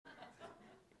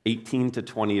18 to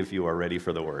 20 of you are ready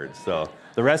for the word. So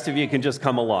the rest of you can just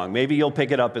come along. Maybe you'll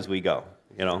pick it up as we go.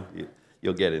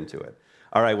 You'll get into it.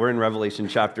 All right, we're in Revelation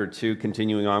chapter 2,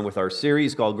 continuing on with our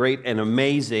series called Great and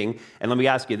Amazing. And let me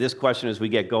ask you this question as we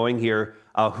get going here.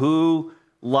 Who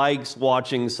likes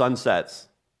watching sunsets?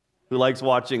 Who likes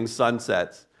watching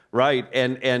sunsets? Right,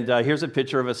 and here's a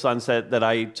picture of a sunset that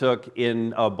I took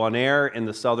in Bonaire in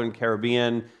the Southern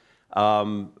Caribbean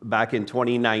back in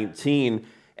 2019.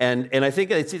 And I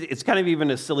think it's kind of even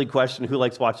a silly question, who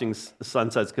likes watching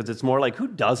sunsets, because it's more like, who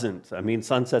doesn't? I mean,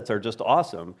 sunsets are just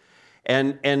awesome.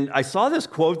 And I saw this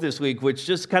quote this week, which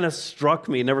just kind of struck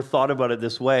me. Never thought about it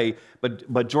this way.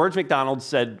 But George MacDonald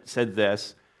said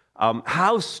this,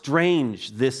 how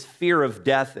strange this fear of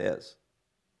death is.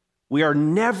 We are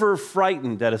never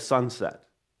frightened at a sunset.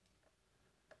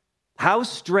 How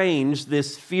strange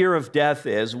this fear of death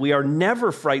is. We are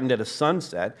never frightened at a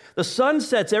sunset. The sun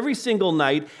sets every single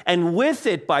night, and with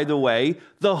it, by the way,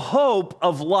 the hope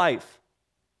of life.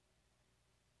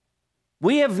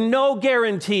 We have no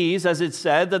guarantees, as it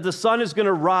said, that the sun is going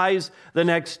to rise the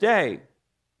next day.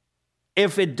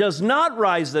 If it does not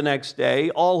rise the next day,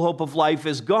 all hope of life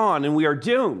is gone, and we are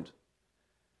doomed.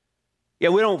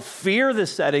 Yet we don't fear the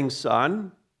setting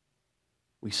sun.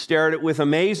 We stare at it with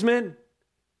amazement.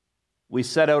 We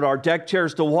set out our deck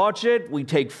chairs to watch it. We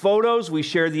take photos. We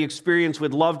share the experience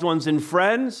with loved ones and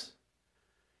friends.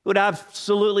 It would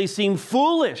absolutely seem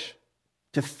foolish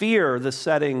to fear the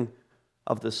setting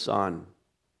of the sun.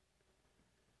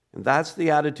 And that's the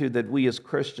attitude that we as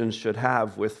Christians should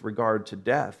have with regard to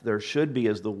death. There should be,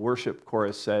 as the worship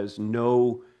chorus says,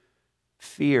 no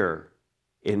fear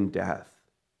in death.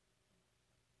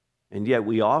 And yet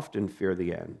we often fear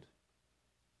the end.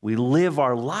 We live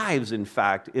our lives, in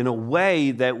fact, in a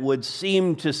way that would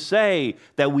seem to say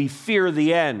that we fear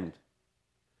the end.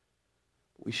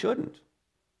 We shouldn't.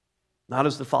 Not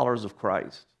as the followers of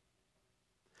Christ.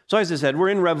 So as I said, we're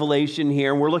in Revelation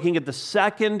here, and we're looking at the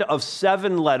second of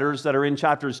 7 letters that are in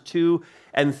chapters 2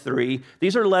 and 3.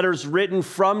 These are letters written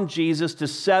from Jesus to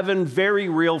 7 very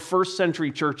real first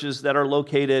century churches that are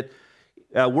located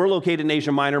we're located in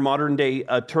Asia Minor, modern-day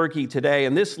Turkey today.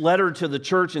 And this letter to the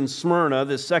church in Smyrna,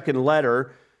 this second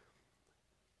letter,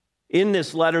 in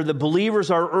this letter, the believers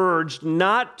are urged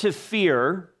not to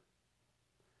fear,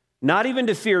 not even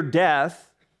to fear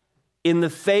death, in the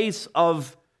face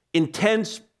of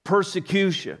intense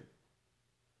persecution.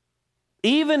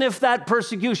 Even if that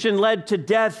persecution led to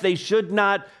death, they should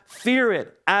not fear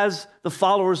it as the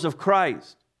followers of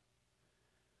Christ.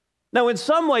 Now, in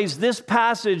some ways, this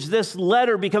passage, this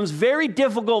letter, becomes very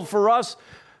difficult for us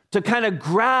to kind of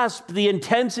grasp the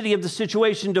intensity of the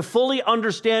situation, to fully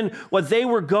understand what they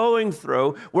were going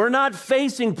through. We're not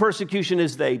facing persecution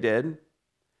as they did.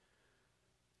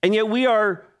 And yet we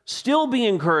are still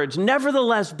being encouraged,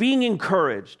 nevertheless being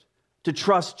encouraged to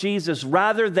trust Jesus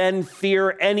rather than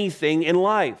fear anything in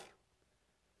life.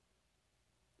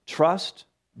 Trust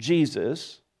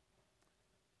Jesus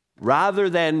rather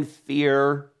than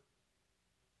fear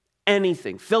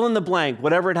anything. Fill in the blank,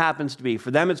 whatever it happens to be.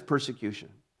 For them, it's persecution.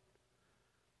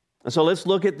 And so let's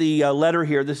look at the letter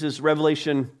here. This is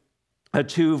Revelation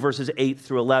 2, verses 8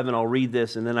 through 11. I'll read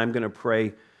this, and then I'm going to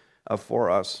pray for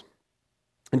us.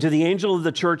 And to the angel of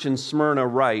the church in Smyrna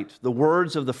write, the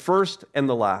words of the first and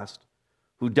the last,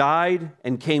 who died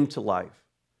and came to life.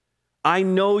 I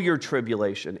know your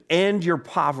tribulation and your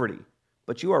poverty,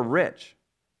 but you are rich.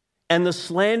 And the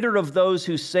slander of those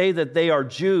who say that they are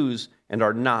Jews and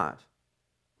are not,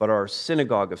 but are a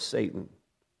synagogue of Satan.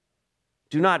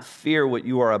 Do not fear what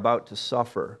you are about to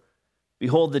suffer.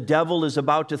 Behold, the devil is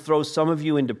about to throw some of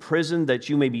you into prison that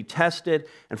you may be tested,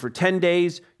 and for 10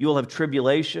 days you will have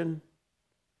tribulation.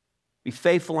 Be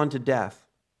faithful unto death,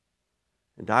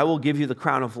 and I will give you the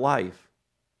crown of life.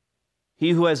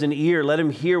 He who has an ear, let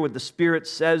him hear what the Spirit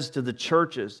says to the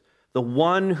churches. The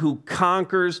one who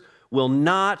conquers will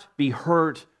not be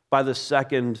hurt by the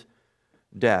second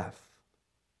death.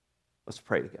 Let's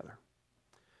pray together.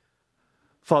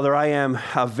 Father, I am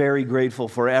very grateful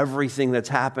for everything that's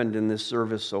happened in this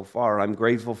service so far. I'm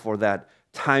grateful for that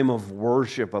time of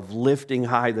worship, of lifting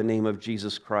high the name of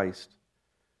Jesus Christ.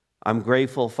 I'm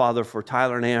grateful, Father, for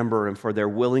Tyler and Amber and for their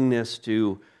willingness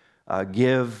to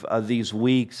give these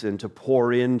weeks and to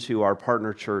pour into our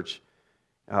partner churches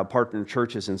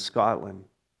in Scotland.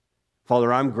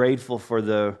 Father, I'm grateful for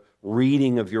the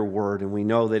reading of your word, and we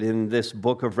know that in this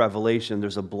book of Revelation,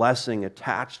 there's a blessing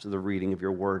attached to the reading of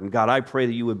your word. And God, I pray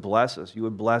that you would bless us. You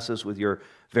would bless us with your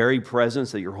very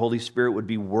presence, that your Holy Spirit would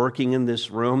be working in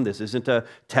this room. This isn't a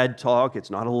TED Talk.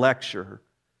 It's not a lecture.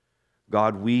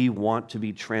 God, we want to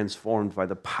be transformed by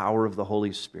the power of the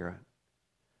Holy Spirit.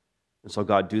 And so,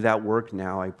 God, do that work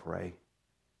now, I pray.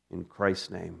 In Christ's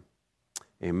name,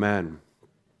 amen.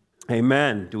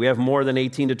 Amen. Do we have more than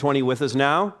 18 to 20 with us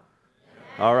now?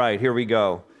 All right, here we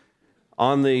go.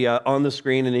 On the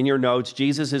screen and in your notes,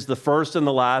 Jesus is the first and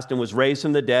the last and was raised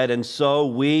from the dead, and so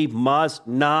we must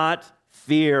not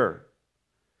fear.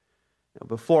 Now,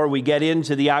 before we get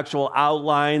into the actual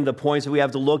outline, the points that we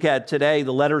have to look at today,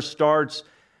 the letter starts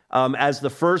as the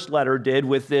first letter did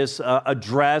with this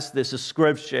address, this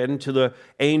ascription to the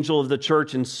angel of the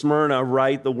church in Smyrna,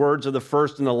 right? The words of the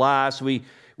first and the last.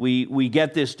 We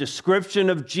get this description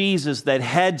of Jesus that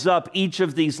heads up each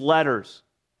of these letters.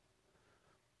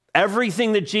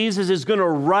 Everything that Jesus is going to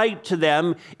write to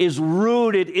them is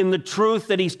rooted in the truth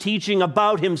that he's teaching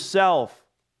about himself.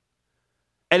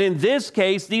 And in this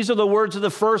case, these are the words of the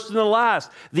first and the last.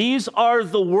 These are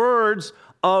the words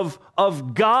of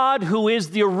God, who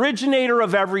is the originator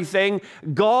of everything,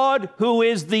 God who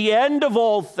is the end of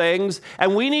all things.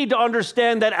 And we need to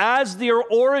understand that as the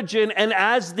origin and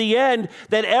as the end,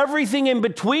 that everything in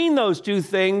between those two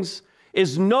things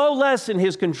is no less in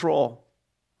his control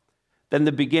than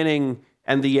the beginning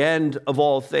and the end of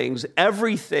all things.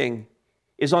 Everything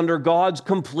is under God's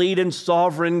complete and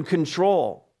sovereign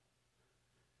control.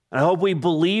 And I hope we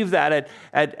believe that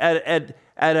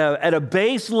at a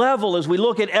base level. As we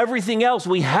look at everything else,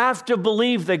 we have to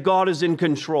believe that God is in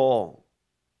control.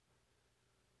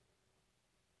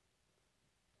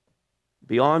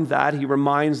 Beyond that, he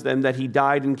reminds them that he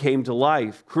died and came to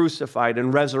life, crucified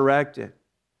and resurrected.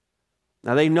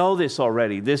 Now, they know this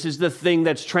already. This is the thing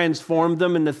that's transformed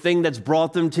them and the thing that's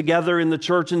brought them together in the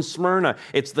church in Smyrna.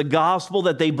 It's the gospel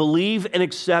that they believe and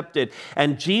accepted.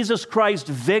 And Jesus Christ's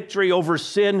victory over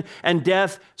sin and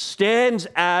death stands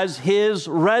as his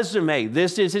resume.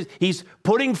 He's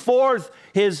putting forth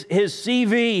his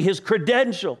CV, his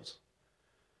credentials.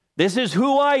 This is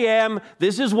who I am.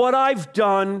 This is what I've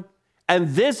done.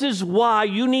 And this is why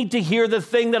you need to hear the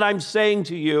thing that I'm saying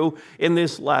to you in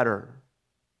this letter.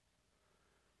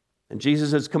 And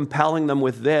Jesus is compelling them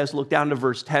with this. Look down to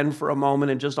verse 10 for a moment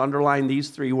and just underline these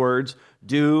three words.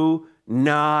 Do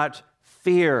not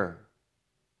fear.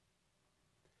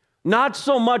 Not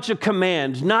so much a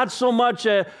command, not so much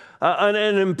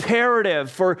an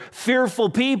imperative for fearful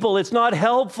people. It's not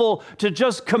helpful to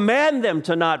just command them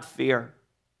to not fear,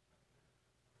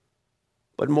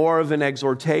 but more of an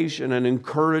exhortation, an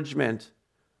encouragement,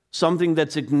 something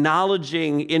that's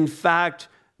acknowledging, in fact,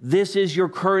 this is your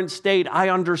current state. I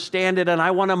understand it, and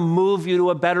I want to move you to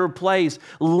a better place.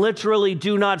 Literally,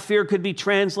 do not fear could be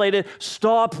translated,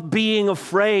 stop being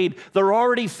afraid. They're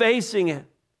already facing it.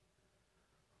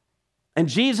 And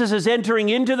Jesus is entering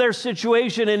into their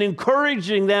situation and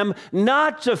encouraging them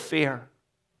not to fear.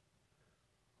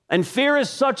 And fear is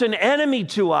such an enemy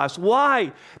to us.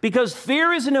 Why? Because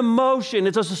fear is an emotion.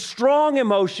 It's a strong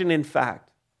emotion, in fact.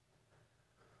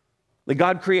 That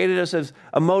God created us as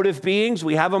emotive beings.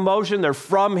 We have emotion. They're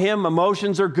from him.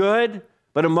 Emotions are good,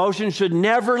 but emotions should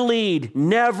never lead.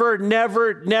 Never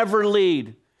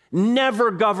lead.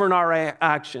 Never govern our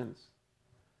actions.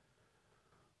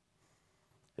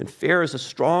 And fear is a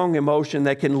strong emotion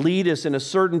that can lead us in a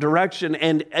certain direction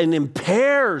and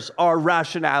impairs our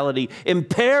rationality,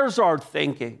 impairs our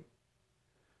thinking.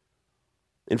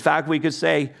 In fact, we could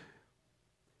say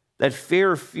that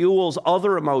fear fuels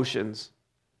other emotions.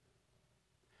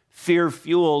 Fear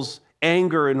fuels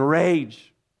anger and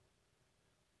rage.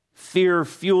 Fear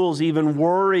fuels even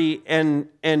worry and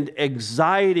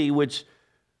anxiety,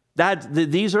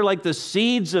 these are like the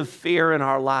seeds of fear in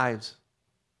our lives.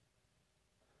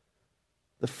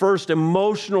 The first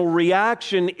emotional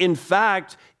reaction, in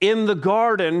fact, in the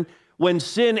garden, when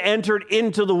sin entered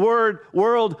into the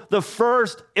world, the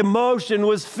first emotion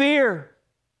was fear.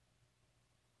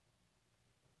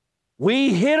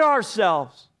 We hid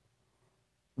ourselves.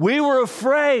 We were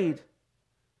afraid.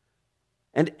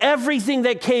 And everything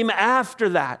that came after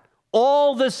that,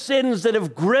 all the sins that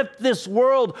have gripped this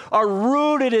world are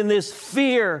rooted in this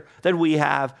fear that we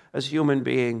have as human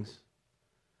beings.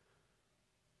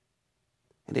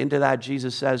 And into that,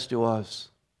 Jesus says to us,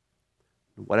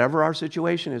 whatever our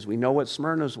situation is, we know what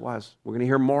Smyrna's was. We're going to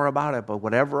hear more about it, but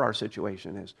whatever our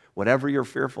situation is, whatever you're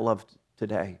fearful of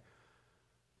today,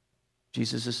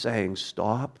 Jesus is saying,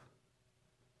 stop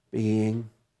being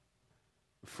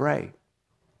afraid.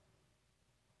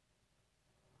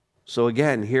 So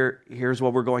again, here's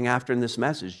what we're going after in this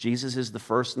message. Jesus is the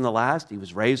first and the last. He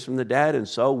was raised from the dead, and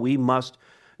so we must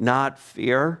not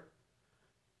fear.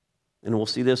 And we'll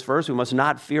see this first. We must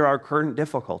not fear our current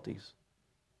difficulties.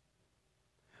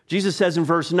 Jesus says in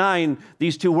verse 9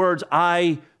 these two words,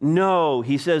 I know.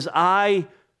 He says, I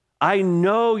I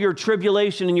know your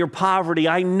tribulation and your poverty.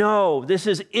 I know. This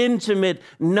is intimate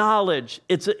knowledge.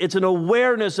 It's an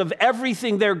awareness of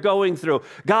everything they're going through.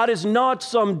 God is not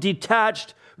some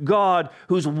detached God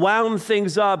who's wound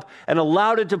things up and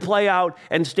allowed it to play out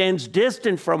and stands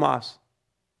distant from us.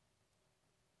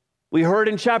 We heard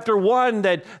in chapter 1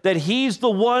 that he's the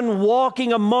one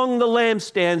walking among the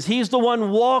lampstands. He's the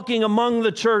one walking among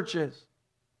the churches.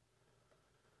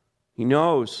 He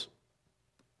knows.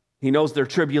 He knows their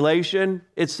tribulation,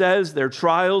 it says, their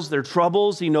trials, their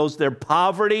troubles. He knows their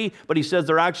poverty, but he says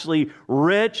they're actually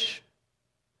rich.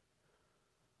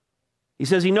 He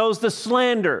says he knows the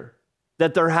slander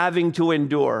that they're having to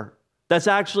endure. That's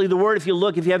actually the word, if you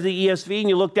have the ESV and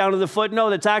you look down to the footnote,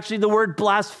 that's actually the word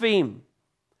blaspheme.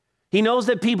 He knows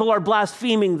that people are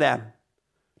blaspheming them,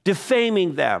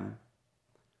 defaming them.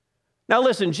 Now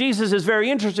listen, Jesus is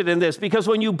very interested in this because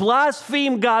when you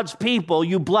blaspheme God's people,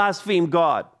 you blaspheme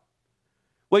God.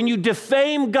 When you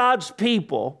defame God's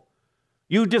people,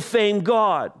 you defame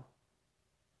God.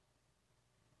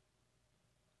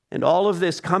 And all of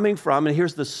this coming from, and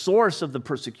here's the source of the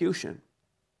persecution.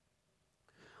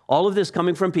 All of this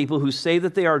coming from people who say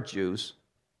that they are Jews.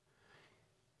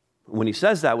 When he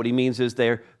says that, what he means is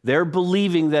they're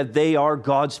believing that they are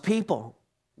God's people.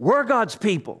 We're God's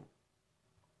people.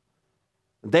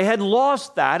 They had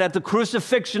lost that at the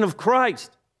crucifixion of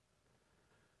Christ.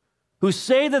 Who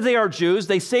say that they are Jews,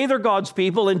 they say they're God's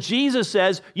people, and Jesus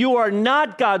says, you are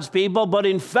not God's people, but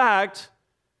in fact,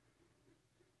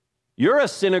 you're a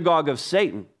synagogue of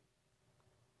Satan.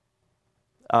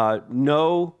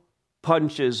 No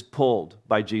punches pulled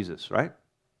by Jesus, right?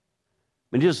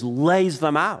 He just lays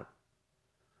them out.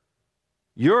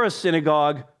 You're a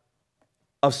synagogue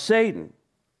of Satan.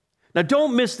 Now,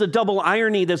 don't miss the double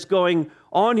irony that's going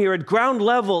on here. At ground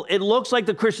level, it looks like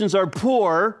the Christians are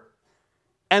poor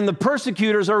and the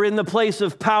persecutors are in the place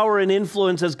of power and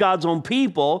influence as God's own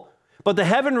people. But the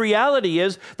heaven reality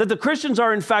is that the Christians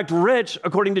are in fact rich,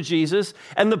 according to Jesus,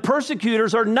 and the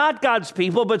persecutors are not God's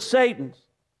people, but Satan's.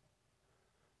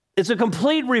 It's a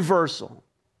complete reversal.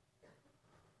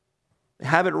 They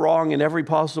have it wrong in every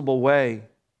possible way.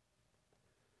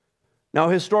 Now,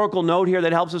 a historical note here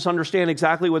that helps us understand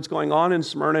exactly what's going on in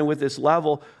Smyrna with this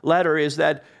letter is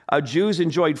that Jews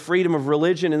enjoyed freedom of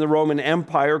religion in the Roman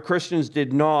Empire. Christians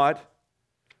did not.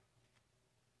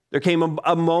 There came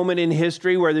a moment in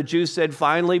history where the Jews said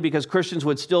finally, because Christians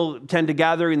would still tend to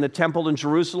gather in the temple in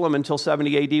Jerusalem until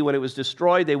 70 AD when it was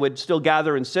destroyed, they would still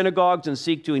gather in synagogues and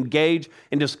seek to engage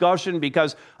in discussion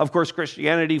because, of course,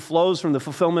 Christianity flows from the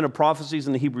fulfillment of prophecies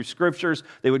in the Hebrew Scriptures.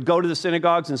 They would go to the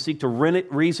synagogues and seek to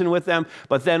reason with them,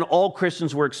 but then all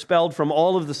Christians were expelled from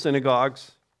all of the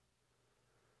synagogues.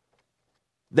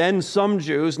 Then some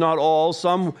Jews, not all,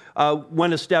 some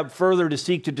went a step further to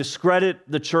seek to discredit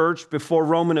the church before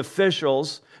Roman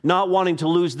officials, not wanting to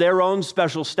lose their own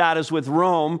special status with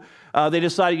Rome. They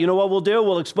decided, you know what we'll do?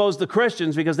 We'll expose the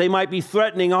Christians because they might be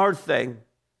threatening our thing.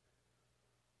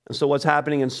 And so what's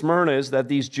happening in Smyrna is that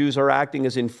these Jews are acting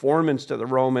as informants to the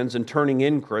Romans and turning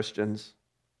in Christians.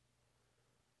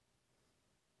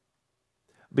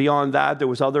 Beyond that, there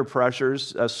was other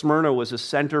pressures. Smyrna was a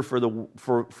center for the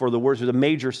worship. It was a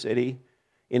major city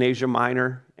in Asia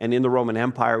Minor and in the Roman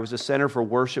Empire. It was a center for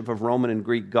worship of Roman and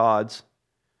Greek gods.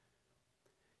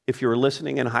 If you were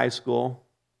listening in high school,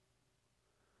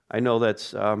 I know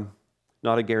that's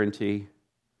not a guarantee.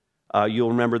 You'll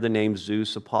remember the names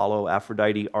Zeus, Apollo,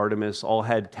 Aphrodite, Artemis, all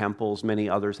had temples. Many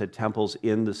others had temples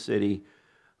in the city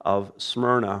of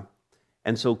Smyrna.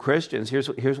 And so Christians,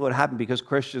 here's what happened. Because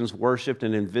Christians worshipped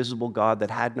an invisible God that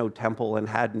had no temple and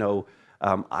had no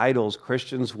idols,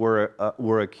 Christians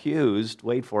were accused,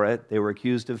 wait for it, they were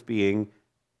accused of being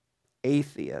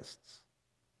atheists.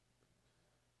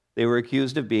 They were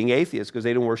accused of being atheists because they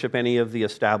didn't worship any of the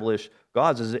established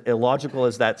gods, as illogical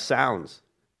as that sounds.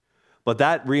 But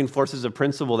that reinforces a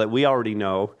principle that we already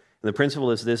know. And the principle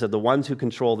is this, that the ones who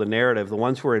control the narrative, the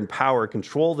ones who are in power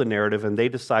control the narrative, and they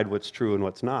decide what's true and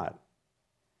what's not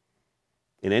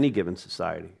in any given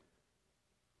society.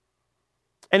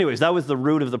 Anyways, that was the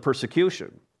root of the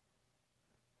persecution.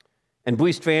 And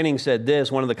Buist Fanning said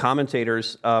this, one of the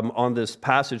commentators on this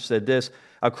passage said this,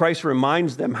 Christ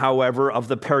reminds them, however, of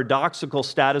the paradoxical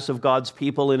status of God's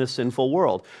people in a sinful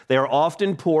world. They are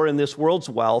often poor in this world's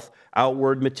wealth,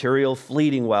 outward, material,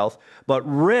 fleeting wealth, but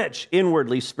rich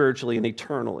inwardly, spiritually, and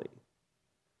eternally.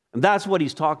 And that's what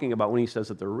he's talking about when he says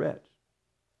that they're rich.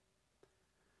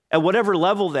 At whatever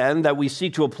level, then, that we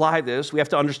seek to apply this, we have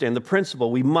to understand the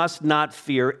principle. We must not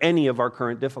fear any of our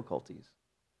current difficulties,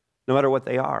 no matter what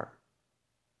they are.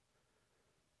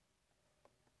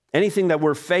 Anything that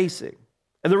we're facing,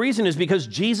 And the reason is because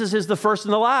Jesus is the first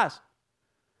and the last.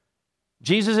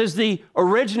 Jesus is the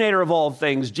originator of all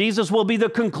things. Jesus will be the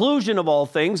conclusion of all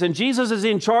things. And Jesus is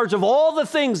in charge of all the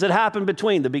things that happen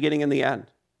between the beginning and the end.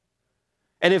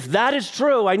 And if that is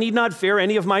true, I need not fear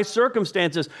any of my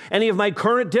circumstances, any of my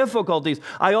current difficulties.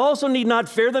 I also need not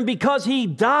fear them because he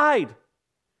died.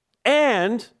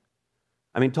 And,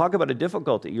 talk about a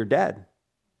difficulty. You're dead.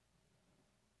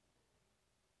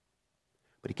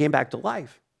 But he came back to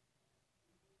life.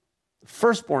 The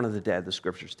firstborn of the dead, the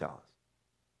scriptures tell us.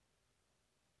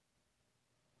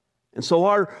 And so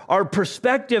our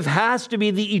perspective has to be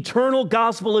the eternal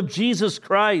gospel of Jesus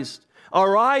Christ.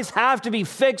 Our eyes have to be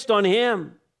fixed on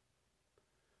him.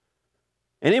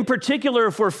 And in particular,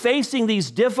 if we're facing these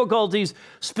difficulties,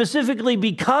 specifically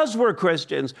because we're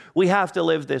Christians, we have to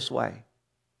live this way.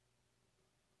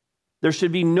 There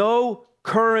should be no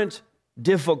current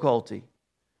difficulty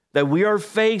that we are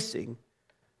facing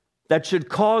that should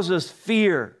cause us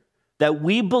fear, that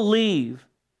we believe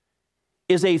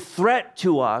is a threat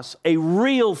to us, a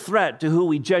real threat to who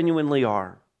we genuinely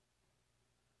are.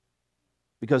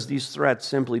 Because these threats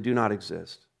simply do not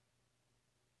exist.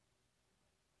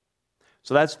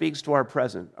 So that speaks to our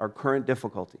present, our current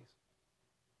difficulties.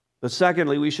 But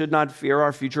secondly, we should not fear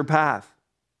our future path.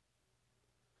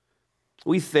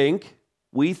 We think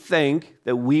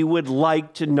that we would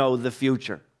like to know the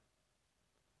future.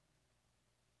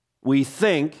 We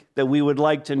think that we would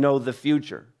like to know the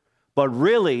future. But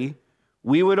really,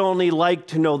 we would only like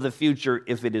to know the future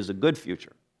if it is a good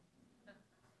future.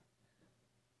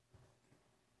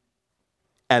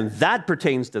 And that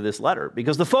pertains to this letter,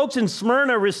 because the folks in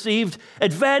Smyrna received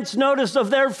advance notice of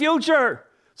their future.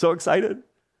 So excited.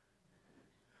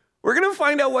 We're going to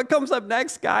find out what comes up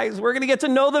next, guys. We're going to get to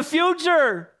know the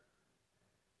future.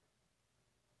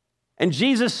 And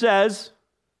Jesus says,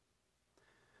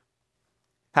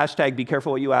 hashtag be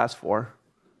careful what you ask for.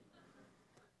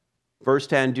 Verse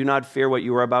 10, do not fear what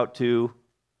you are about to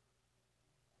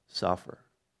suffer.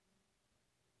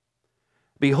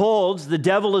 Behold, the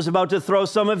devil is about to throw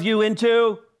some of you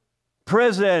into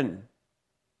prison,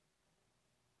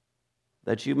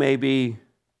 that you may be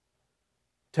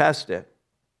tested.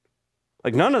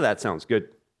 Like, none of that sounds good,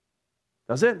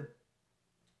 does it?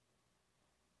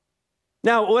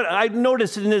 Now, what I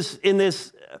noticed in this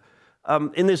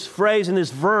phrase, in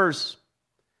this verse,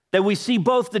 that we see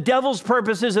both the devil's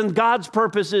purposes and God's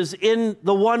purposes in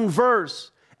the one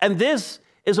verse. And this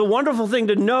is a wonderful thing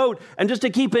to note and just to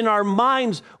keep in our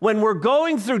minds when we're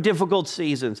going through difficult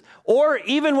seasons, or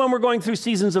even when we're going through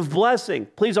seasons of blessing.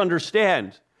 Please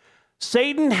understand,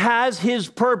 Satan has his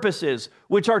purposes,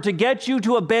 which are to get you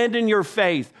to abandon your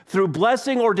faith through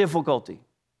blessing or difficulty.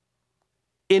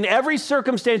 In every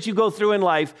circumstance you go through in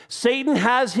life, Satan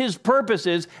has his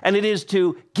purposes, and it is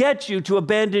to get you to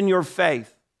abandon your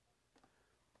faith.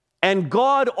 And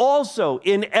God also,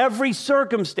 in every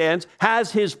circumstance,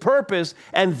 has his purpose,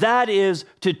 and that is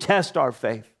to test our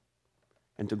faith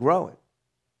and to grow it.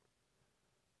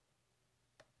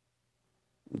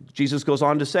 Jesus goes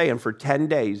on to say, and for 10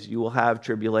 days you will have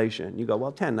tribulation. You go,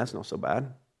 well, 10, that's not so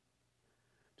bad.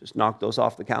 Just knock those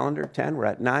off the calendar. 10, we're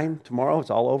at 9. Tomorrow it's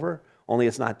all over. Only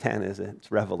it's not 10, is it?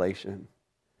 It's Revelation.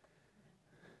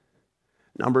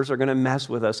 Numbers are going to mess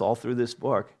with us all through this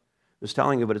book. I was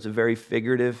telling you, but it's a very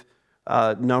figurative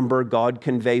number. God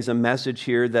conveys a message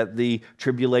here that the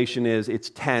tribulation it's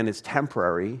 10, it's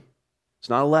temporary. It's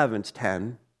not 11, it's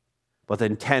 10. But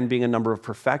then 10 being a number of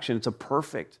perfection, it's a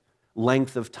perfect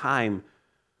length of time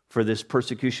for this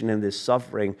persecution and this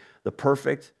suffering, the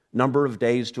perfect number of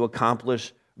days to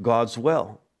accomplish God's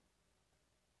will.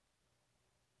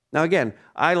 Now again,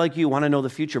 I, like you, want to know the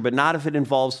future, but not if it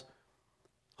involves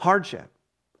hardship.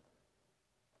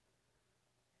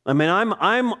 I mean,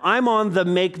 I'm on the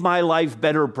Make My Life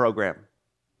Better program.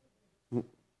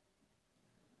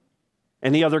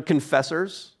 Any other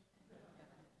confessors?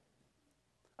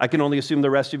 I can only assume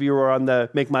the rest of you are on the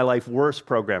Make My Life Worse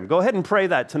program. Go ahead and pray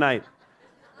that tonight.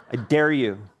 I dare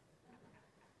you.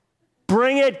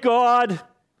 Bring it, God.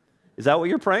 Is that what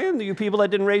you're praying? You people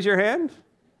that didn't raise your hand?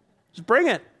 Just bring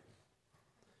it.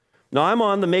 Now, I'm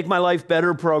on the Make My Life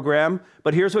Better program,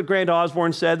 but here's what Grant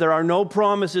Osborne said. There are no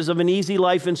promises of an easy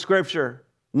life in Scripture.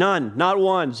 None. Not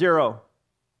one. Zero.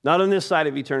 Not on this side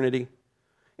of eternity.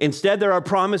 Instead, there are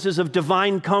promises of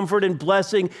divine comfort and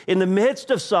blessing in the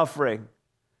midst of suffering.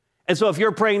 And so if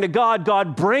you're praying to God,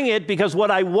 God, bring it, because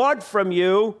what I want from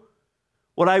you,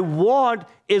 what I want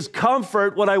is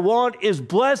comfort. What I want is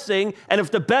blessing. And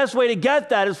if the best way to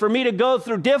get that is for me to go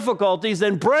through difficulties,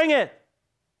 then bring it.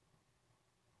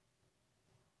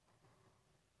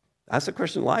 That's the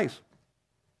Christian life.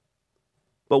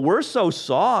 But we're so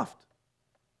soft.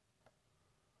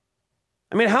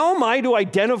 I mean, how am I to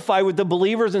identify with the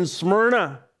believers in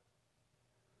Smyrna?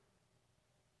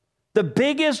 The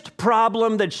biggest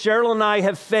problem that Cheryl and I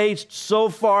have faced so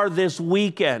far this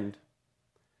weekend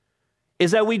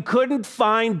is that we couldn't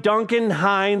find Duncan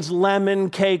Hines lemon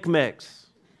cake mix.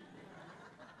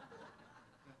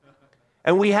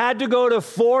 And we had to go to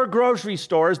 4 grocery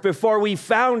stores before we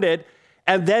found it,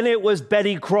 and then it was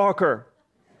Betty Crocker.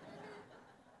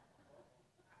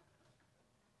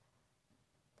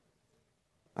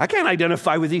 I can't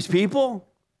identify with these people.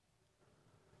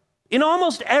 In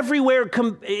almost every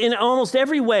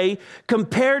way,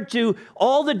 compared to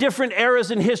all the different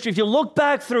eras in history, if you look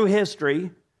back through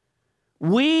history,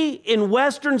 we in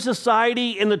Western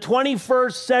society in the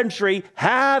 21st century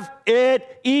have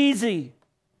it easy.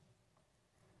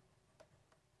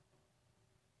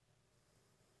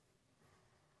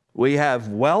 We have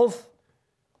wealth.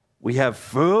 We have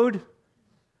food.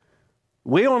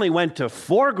 We only went to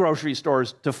 4 grocery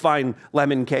stores to find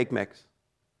lemon cake mix.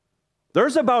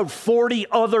 There's about 40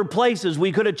 other places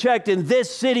we could have checked in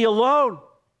this city alone.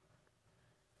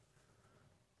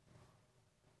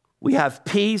 We have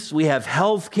peace. We have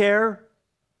health care.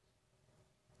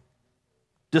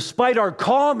 Despite our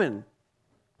common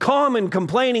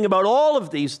complaining about all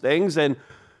of these things, and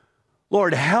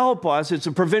Lord, help us. It's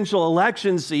a provincial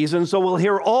election season, so we'll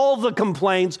hear all the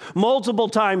complaints multiple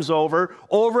times over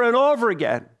and over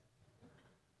again.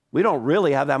 We don't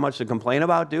really have that much to complain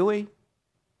about, do we?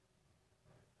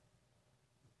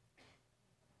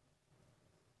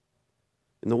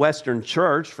 In the Western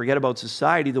church, forget about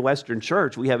society, the Western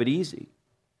church, we have it easy.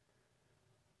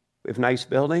 We have nice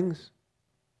buildings,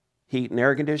 heat and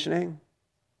air conditioning,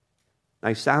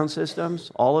 nice sound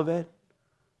systems, all of it,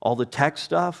 all the tech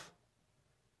stuff.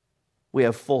 We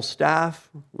have full staff.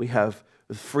 We have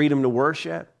freedom to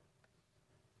worship.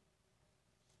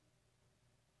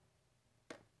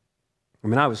 I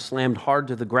mean, I was slammed hard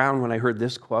to the ground when I heard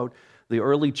this quote. The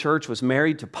early church was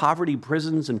married to poverty,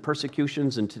 prisons, and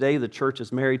persecutions, and today the church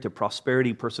is married to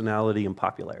prosperity, personality, and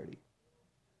popularity.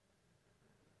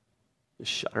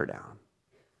 Just shut her down.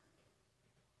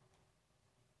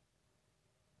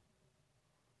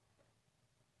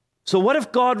 So what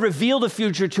if God revealed a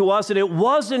future to us and it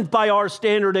wasn't by our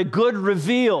standard a good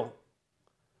reveal,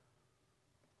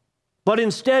 but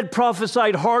instead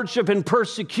prophesied hardship and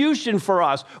persecution for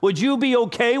us? Would you be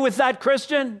okay with that,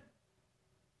 Christian?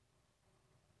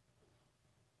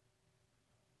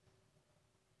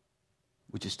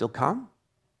 Would you still come?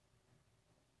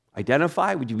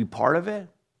 Identify? Would you be part of it?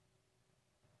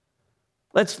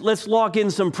 Let's lock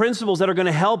in some principles that are going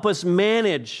to help us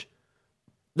manage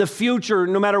the future,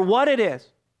 no matter what it is.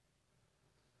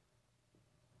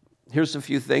 Here's a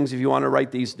few things if you want to write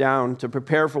these down to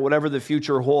prepare for whatever the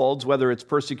future holds, whether it's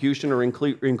persecution or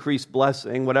increased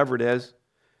blessing, whatever it is.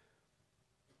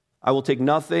 I will take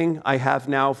nothing I have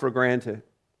now for granted.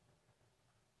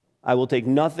 I will take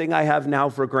nothing I have now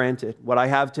for granted. What I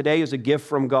have today is a gift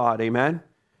from God, amen?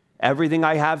 Everything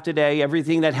I have today,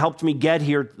 everything that helped me get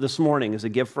here this morning is a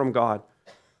gift from God.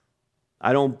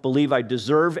 I don't believe I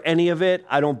deserve any of it.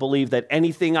 I don't believe that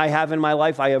anything I have in my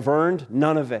life I have earned,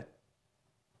 none of it.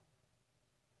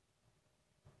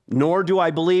 Nor do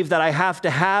I believe that I have to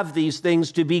have these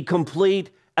things to be complete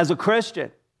as a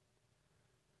Christian.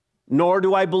 Nor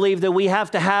do I believe that we have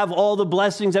to have all the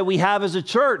blessings that we have as a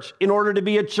church in order to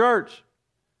be a church.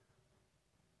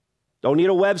 Don't need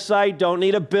a website, don't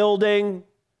need a building,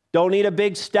 don't need a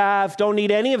big staff, don't need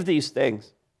any of these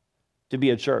things to be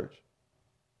a church.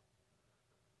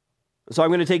 So I'm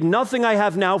going to take nothing I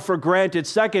have now for granted.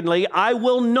 Secondly, I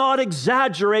will not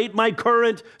exaggerate my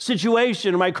current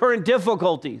situation, my current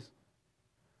difficulties.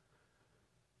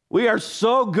 We are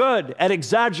so good at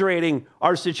exaggerating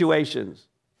our situations.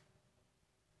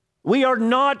 We are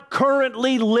not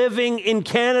currently living in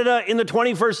Canada in the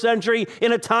 21st century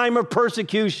in a time of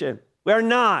persecution. We are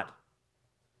not.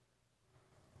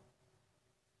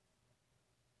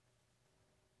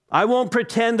 I won't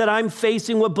pretend that I'm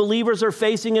facing what believers are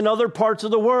facing in other parts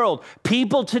of the world.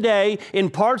 People today in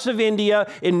parts of India,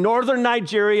 in northern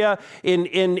Nigeria,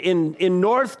 in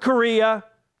North Korea,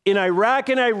 in Iraq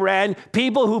and Iran,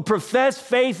 people who profess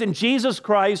faith in Jesus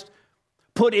Christ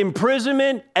put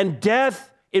imprisonment and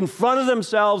death in front of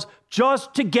themselves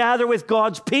just to gather with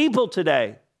God's people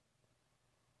today.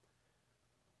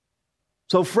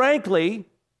 So frankly,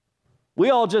 we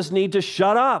all just need to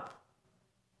shut up.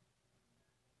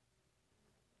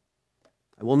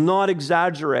 I will not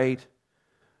exaggerate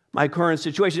my current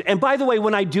situation. And by the way,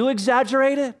 when I do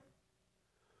exaggerate it,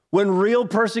 when real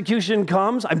persecution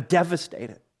comes, I'm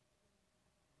devastated.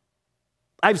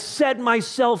 I've set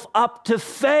myself up to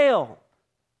fail.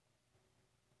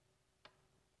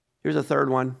 Here's a third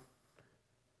one.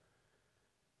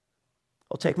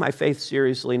 I'll take my faith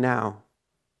seriously now.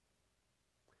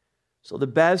 So the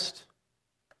best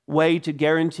way to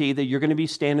guarantee that you're going to be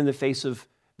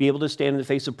able to stand in the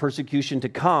face of persecution to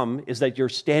come is that you're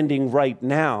standing right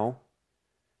now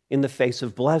in the face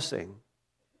of blessing.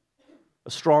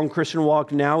 A strong Christian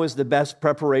walk now is the best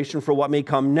preparation for what may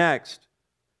come next.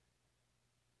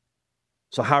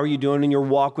 So how are you doing in your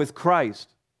walk with Christ?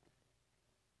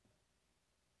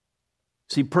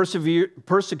 See,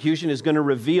 persecution is going to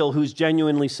reveal who's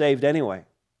genuinely saved anyway.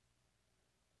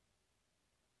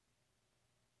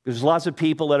 There's lots of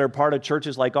people that are part of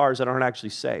churches like ours that aren't actually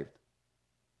saved.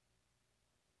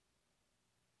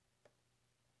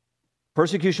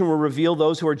 Persecution will reveal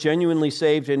those who are genuinely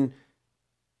saved, and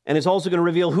it's also going to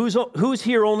reveal who's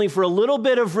here only for a little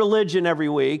bit of religion every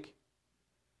week,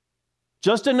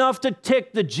 just enough to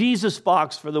tick the Jesus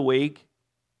box for the week.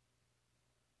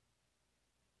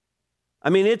 I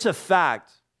mean, it's a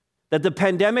fact that the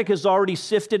pandemic has already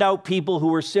sifted out people who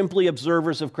were simply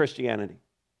observers of Christianity.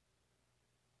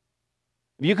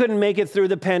 If you couldn't make it through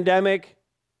the pandemic,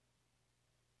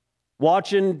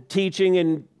 watching, teaching,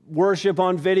 and worship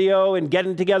on video and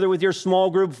getting together with your small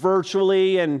group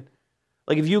virtually, and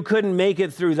if you couldn't make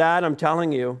it through that, I'm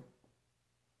telling you,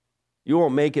 you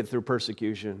won't make it through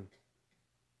persecution.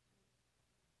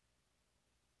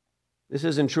 This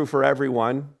isn't true for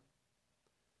everyone.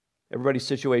 Everybody's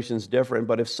situation is different,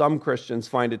 but if some Christians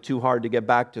find it too hard to get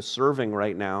back to serving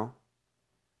right now,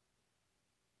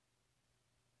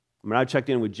 I checked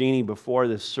in with Jeannie before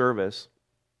this service.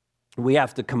 We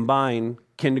have to combine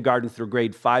kindergarten through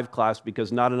grade 5 class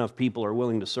because not enough people are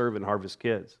willing to serve in Harvest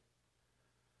Kids.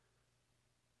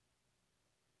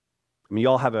 You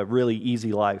all have a really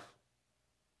easy life.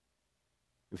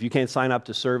 If you can't sign up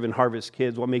to serve in Harvest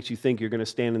Kids, what makes you think you're going to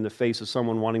stand in the face of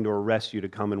someone wanting to arrest you to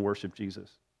come and worship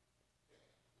Jesus?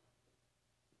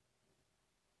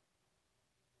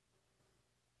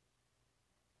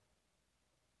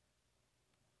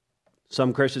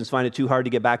 Some Christians find it too hard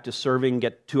to get back to serving,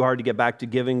 too hard to get back to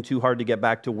giving, too hard to get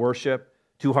back to worship,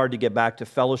 too hard to get back to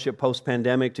fellowship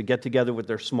post-pandemic, to get together with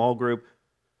their small group.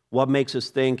 What makes us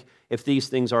think, if these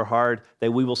things are hard,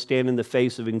 that we will stand in the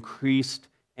face of increased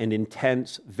and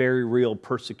intense, very real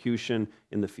persecution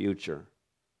in the future?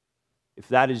 If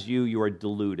that is you, you are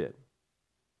deluded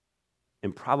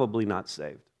and probably not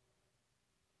saved.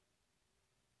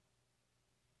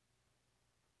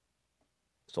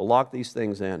 So lock these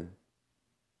things in.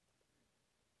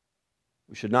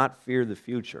 We should not fear the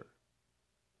future,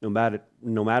 no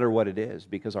matter what it is,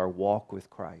 because our walk with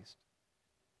Christ,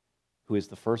 who is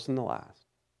the first and the last,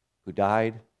 who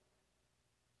died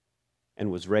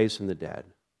and was raised from the dead,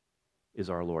 is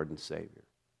our Lord and Savior.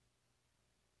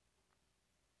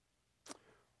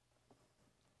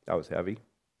 That was heavy.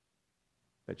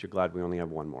 Bet you're glad we only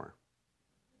have one more.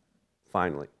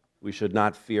 Finally, we should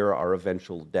not fear our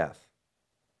eventual death.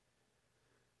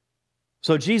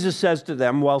 So Jesus says to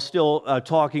them, while still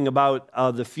talking about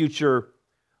the future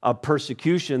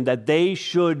persecution, that they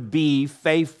should be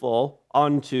faithful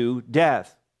unto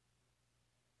death.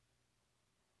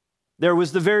 There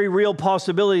was the very real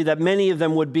possibility that many of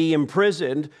them would be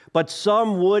imprisoned, but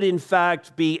some would in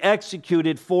fact be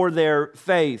executed for their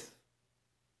faith.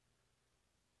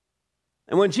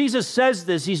 And when Jesus says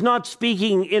this, he's not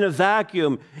speaking in a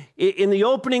vacuum. In the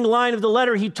opening line of the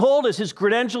letter, he told us his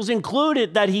credentials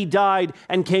included that he died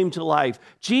and came to life.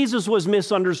 Jesus was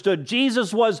misunderstood.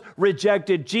 Jesus was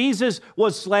rejected. Jesus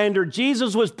was slandered.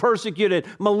 Jesus was persecuted,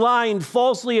 maligned,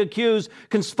 falsely accused,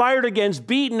 conspired against,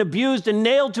 beaten, abused, and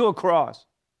nailed to a cross.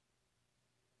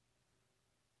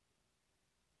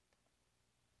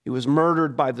 He was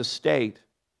murdered by the state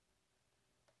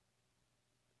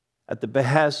at the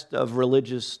behest of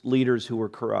religious leaders who were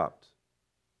corrupt.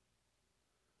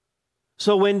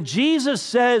 So when Jesus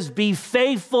says, be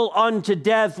faithful unto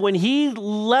death, when he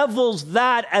levels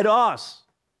that at us,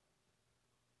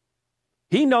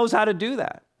 he knows how to do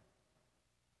that.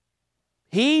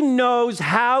 He knows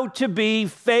how to be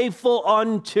faithful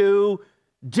unto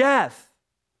death.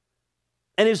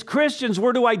 And as Christians,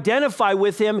 we're to identify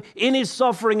with him in his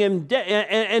suffering and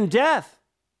death.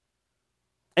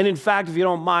 And in fact, if you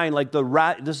don't mind,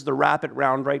 this is the rapid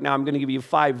round right now. I'm going to give you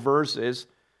 5 verses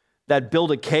that build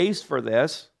a case for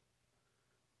this.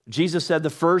 Jesus said the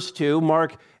first 2,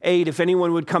 Mark 8, if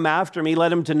anyone would come after me,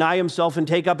 let him deny himself and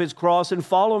take up his cross and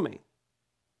follow me.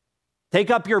 Take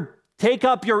up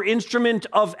your instrument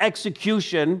of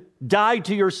execution, die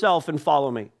to yourself and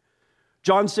follow me.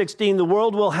 John 16, in the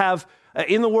world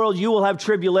you will have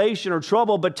tribulation or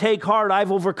trouble, but take heart,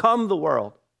 I've overcome the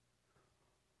world.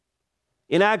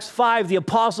 In Acts 5, the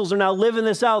apostles are now living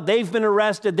this out. They've been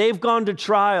arrested. They've gone to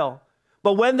trial.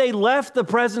 But when they left the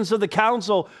presence of the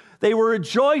council, they were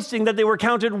rejoicing that they were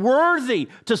counted worthy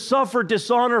to suffer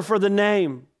dishonor for the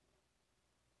name.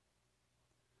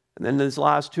 And then this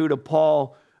last two to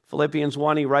Paul, Philippians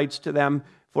 1, he writes to them,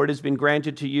 "For it has been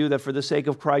granted to you that for the sake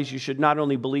of Christ you should not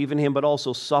only believe in him, but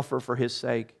also suffer for his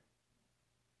sake."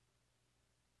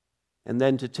 And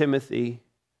then to Timothy,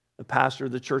 the pastor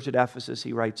of the church at Ephesus,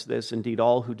 he writes this, "Indeed,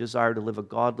 all who desire to live a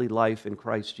godly life in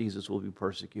Christ Jesus will be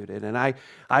persecuted." And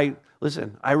I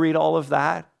listen, I read all of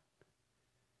that,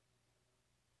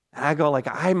 and I go like,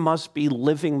 I must be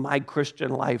living my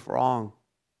Christian life wrong.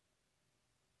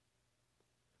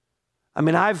 I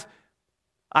mean,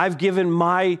 I've given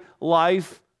my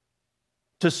life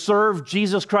to serve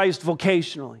Jesus Christ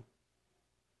vocationally.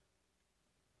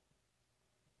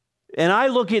 And I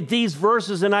look at these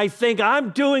verses and I think I'm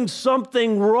doing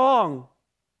something wrong.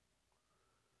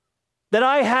 That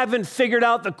I haven't figured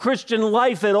out the Christian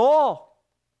life at all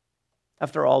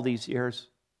after all these years.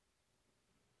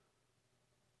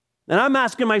 And I'm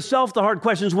asking myself the hard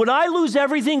questions. Would I lose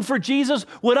everything for Jesus?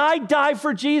 Would I die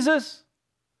for Jesus?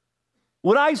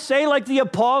 Would I say, like the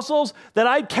apostles, that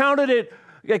I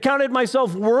counted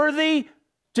myself worthy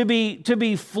to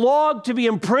be flogged, to be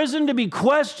imprisoned, to be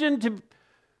questioned, to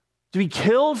be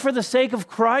killed for the sake of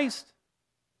Christ?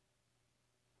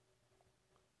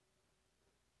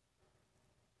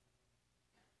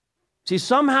 See,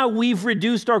 somehow we've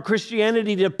reduced our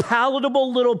Christianity to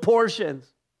palatable little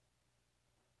portions.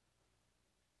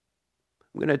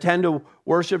 I'm going to attend a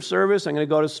worship service. I'm going to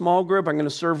go to small group. I'm going to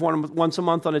serve once a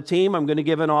month on a team. I'm going to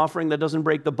give an offering that doesn't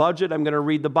break the budget. I'm going to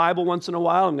read the Bible once in a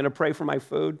while. I'm going to pray for my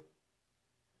food.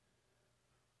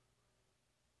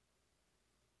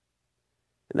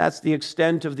 And that's the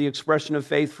extent of the expression of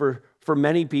faith for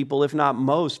many people, if not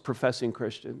most professing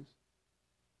Christians.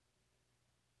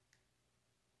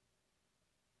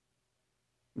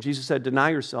 Jesus said, deny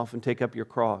yourself and take up your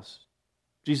cross.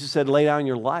 Jesus said, lay down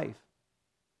your life.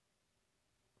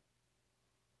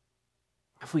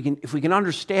 If we can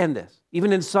understand this,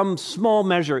 even in some small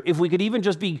measure, if we could even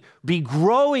just be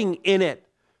growing in it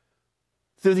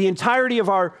through the entirety of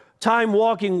our time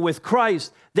walking with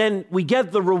Christ, then we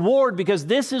get the reward, because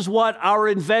this is what our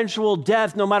eventual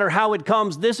death, no matter how it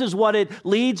comes, this is what it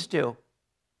leads to.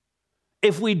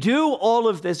 If we do all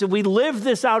of this, if we live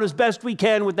this out as best we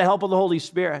can with the help of the Holy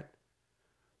Spirit,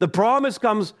 the promise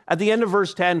comes at the end of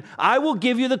verse 10, I will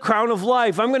give you the crown of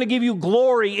life. I'm going to give you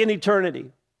glory in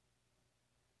eternity.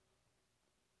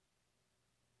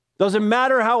 Doesn't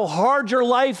matter how hard your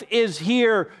life is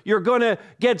here, you're going to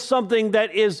get something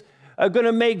that is going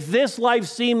to make this life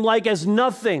seem like as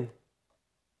nothing.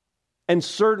 And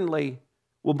certainly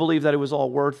will believe that it was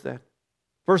all worth it.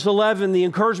 Verse 11, the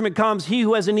encouragement comes, he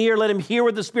who has an ear, let him hear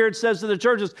what the Spirit says to the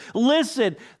churches.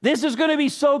 Listen, this is going to be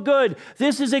so good.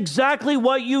 This is exactly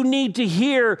what you need to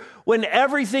hear when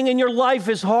everything in your life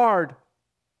is hard.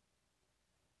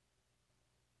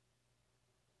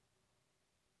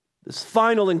 This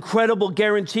final incredible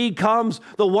guarantee comes,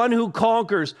 the one who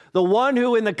conquers, the one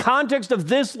who, in the context of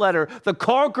this letter, the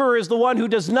conqueror is the one who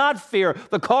does not fear.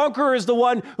 The conqueror is the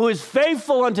one who is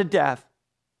faithful unto death.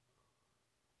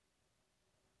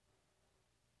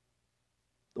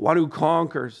 The one who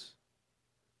conquers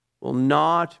will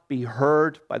not be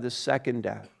hurt by the second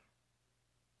death.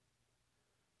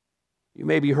 You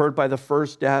may be hurt by the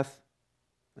first death.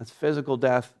 That's physical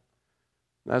death.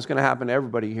 That's going to happen to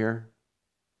everybody here.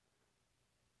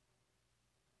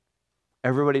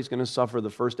 Everybody's going to suffer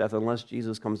the first death unless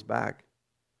Jesus comes back.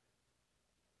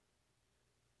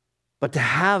 But to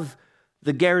have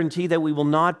the guarantee that we will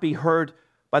not be hurt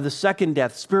by the second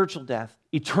death, spiritual death,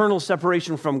 eternal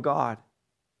separation from God,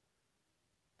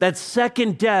 that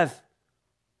second death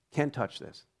can't touch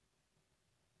this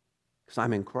because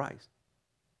I'm in Christ.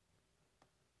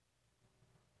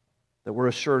 That we're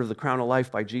assured of the crown of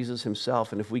life by Jesus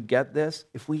himself. And if we get this,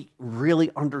 if we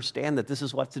really understand that this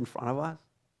is what's in front of us,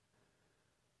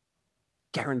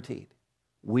 guaranteed,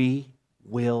 we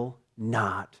will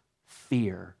not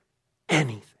fear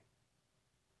anything.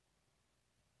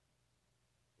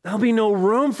 There'll be no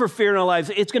room for fear in our lives.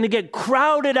 It's going to get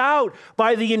crowded out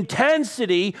by the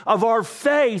intensity of our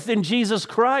faith in Jesus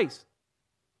Christ.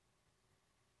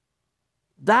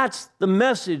 That's the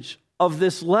message of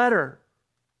this letter.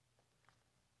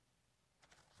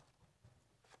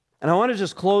 And I want to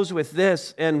just close with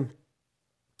this, and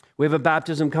we have a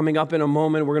baptism coming up in a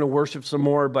moment. We're going to worship some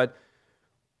more, but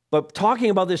talking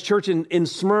about this church in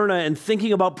Smyrna and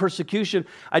thinking about persecution,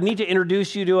 I need to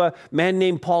introduce you to a man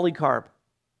named Polycarp.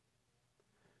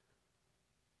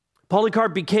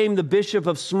 Polycarp became the bishop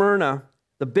of Smyrna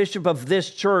the bishop of this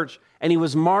church, and he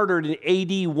was martyred in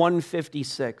AD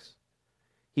 156.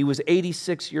 He was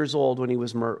 86 years old when he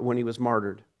was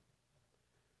martyred.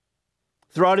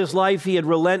 Throughout his life, he had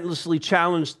relentlessly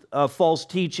challenged false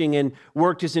teaching and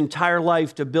worked his entire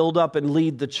life to build up and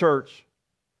lead the church.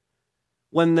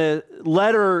 When the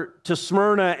letter to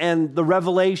Smyrna and the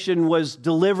revelation was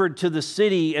delivered to the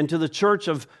city and to the church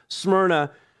of Smyrna,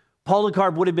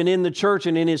 Polycarp would have been in the church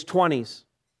and in his 20s.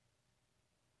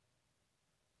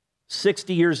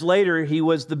 60 years later, he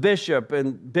was the bishop,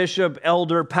 and bishop,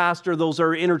 elder, pastor, those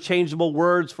are interchangeable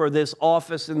words for this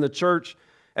office in the church.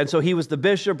 And so he was the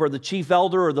bishop or the chief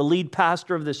elder or the lead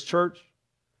pastor of this church.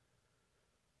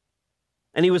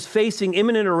 And he was facing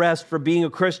imminent arrest for being a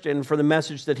Christian for the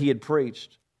message that he had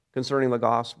preached concerning the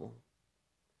gospel.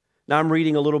 Now I'm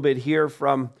reading a little bit here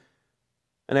from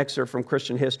an excerpt from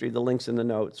Christian history, the link's in the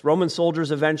notes. Roman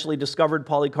soldiers eventually discovered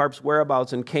Polycarp's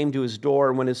whereabouts and came to his door.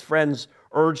 And when his friends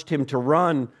urged him to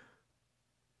run,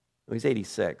 he's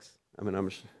 86.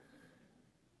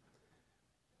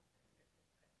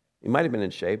 He might have been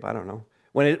in shape, I don't know.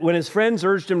 When his friends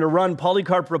urged him to run,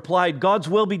 Polycarp replied, "God's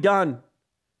will be done."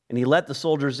 And he let the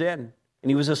soldiers in. And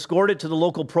he was escorted to the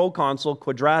local proconsul,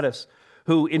 Quadratus,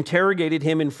 who interrogated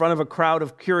him in front of a crowd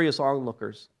of curious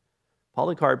onlookers.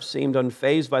 Polycarp seemed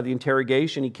unfazed by the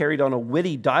interrogation. He carried on a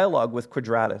witty dialogue with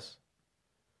Quadratus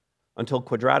until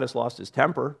Quadratus lost his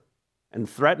temper and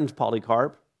threatened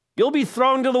Polycarp. "You'll be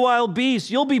thrown to the wild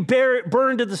beasts. You'll be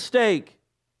burned at the stake,"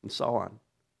 and so on.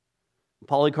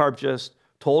 Polycarp just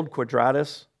told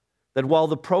Quadratus that while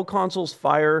the proconsul's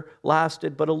fire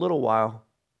lasted but a little while,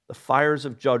 the fires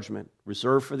of judgment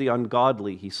reserved for the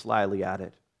ungodly, he slyly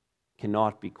added,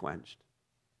 cannot be quenched.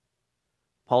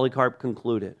 Polycarp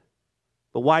concluded,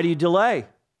 "But why do you delay?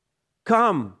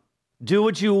 Come, do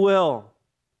what you will."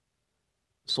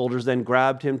 The soldiers then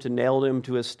grabbed him to nail him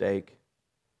to a stake,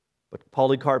 but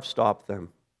Polycarp stopped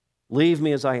them. "Leave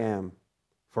me as I am,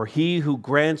 for he who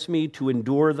grants me to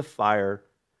endure the fire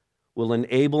will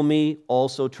enable me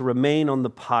also to remain on the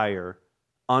pyre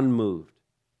unmoved,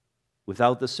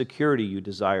 without the security you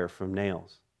desire from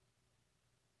nails."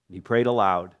 And he prayed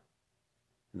aloud,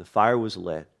 and the fire was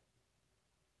lit,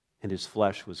 and his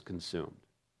flesh was consumed.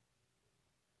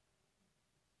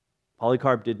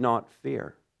 Polycarp did not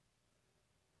fear.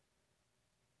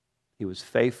 He was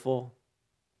faithful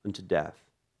unto death.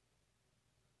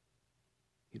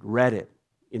 He'd read it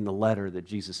in the letter that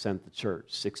Jesus sent the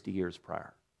church 60 years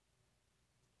prior.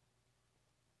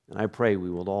 And I pray we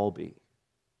will all be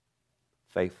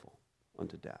faithful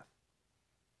unto death.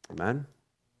 Amen?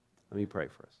 Let me pray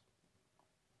for us.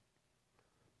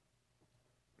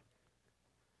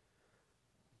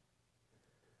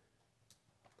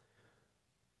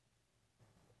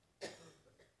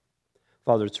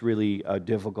 Father, it's really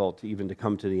difficult even to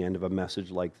come to the end of a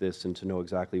message like this and to know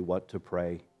exactly what to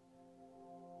pray.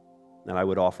 And I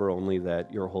would offer only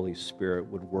that your Holy Spirit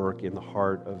would work in the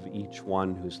heart of each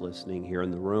one who's listening here in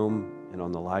the room and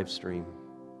on the live stream.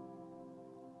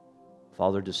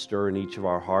 Father, to stir in each of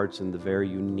our hearts in the very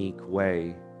unique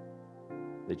way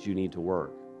that you need to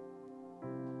work.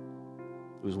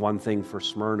 It was one thing for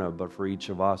Smyrna, but for each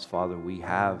of us, Father, we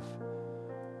have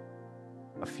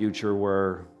a future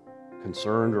we're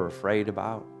concerned or afraid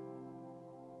about.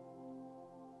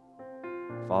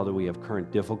 Father, we have current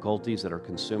difficulties that are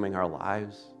consuming our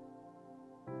lives.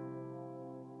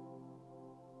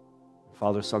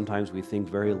 Father, sometimes we think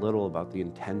very little about the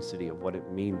intensity of what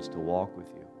it means to walk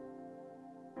with you.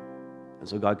 And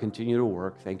so, God, continue to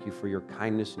work. Thank you for your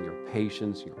kindness and your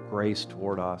patience, your grace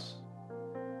toward us.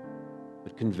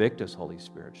 But convict us, Holy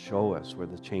Spirit. Show us where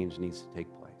the change needs to take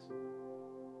place.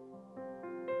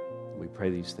 We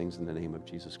pray these things in the name of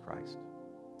Jesus Christ.